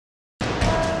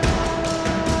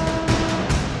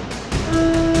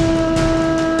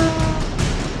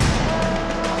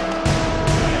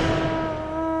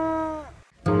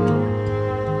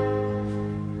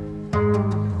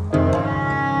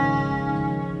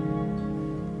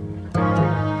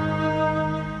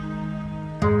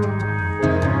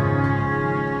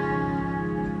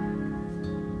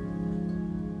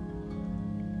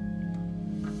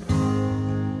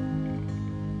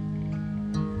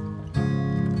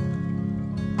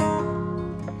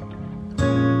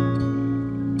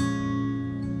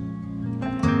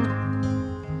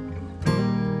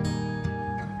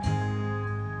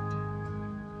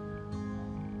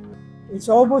It's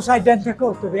almost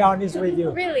identical, to be honest with you.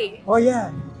 Really? Oh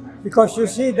yeah, because you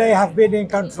see, they have been in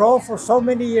control for so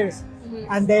many years,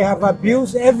 and they have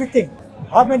abused everything.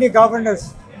 How many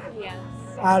governors? Yes.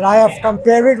 And I have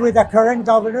compared it with the current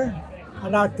governor,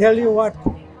 and I'll tell you what,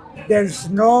 there's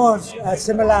no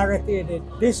similarity in it.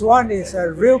 This one is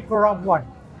a real corrupt one,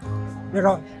 you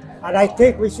know, and I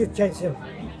think we should change him.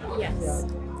 Yes.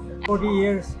 40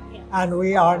 years, and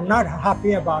we are not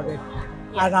happy about it,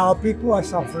 and our people are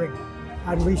suffering,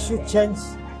 and we should change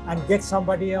and get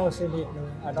somebody else in it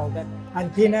and all that.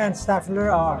 And Tina and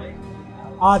Staffler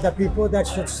are the people that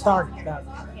should start that.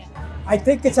 I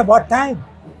think it's about time.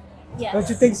 Yes. Don't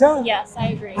you think so? Yes, I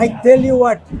agree. I tell you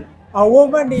what, a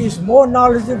woman is more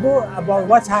knowledgeable about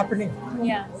what's happening.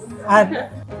 Yes.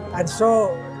 And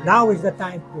so now is the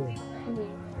time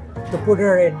to put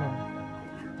her in.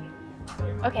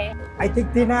 Okay. I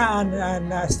think Tina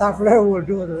and Staffler will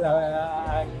do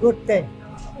a good thing.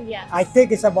 Yes. I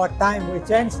think it's about time we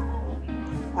change.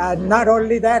 And not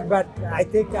only that, but I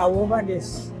think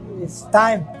it's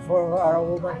time for a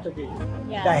woman to be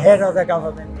the head of the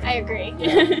government. I agree.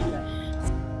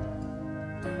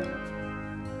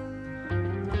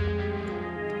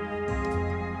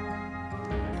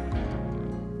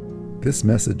 This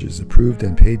message is approved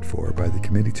and paid for by the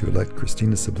committee to elect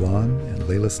Christina Sablan and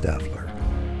Leila Staffler.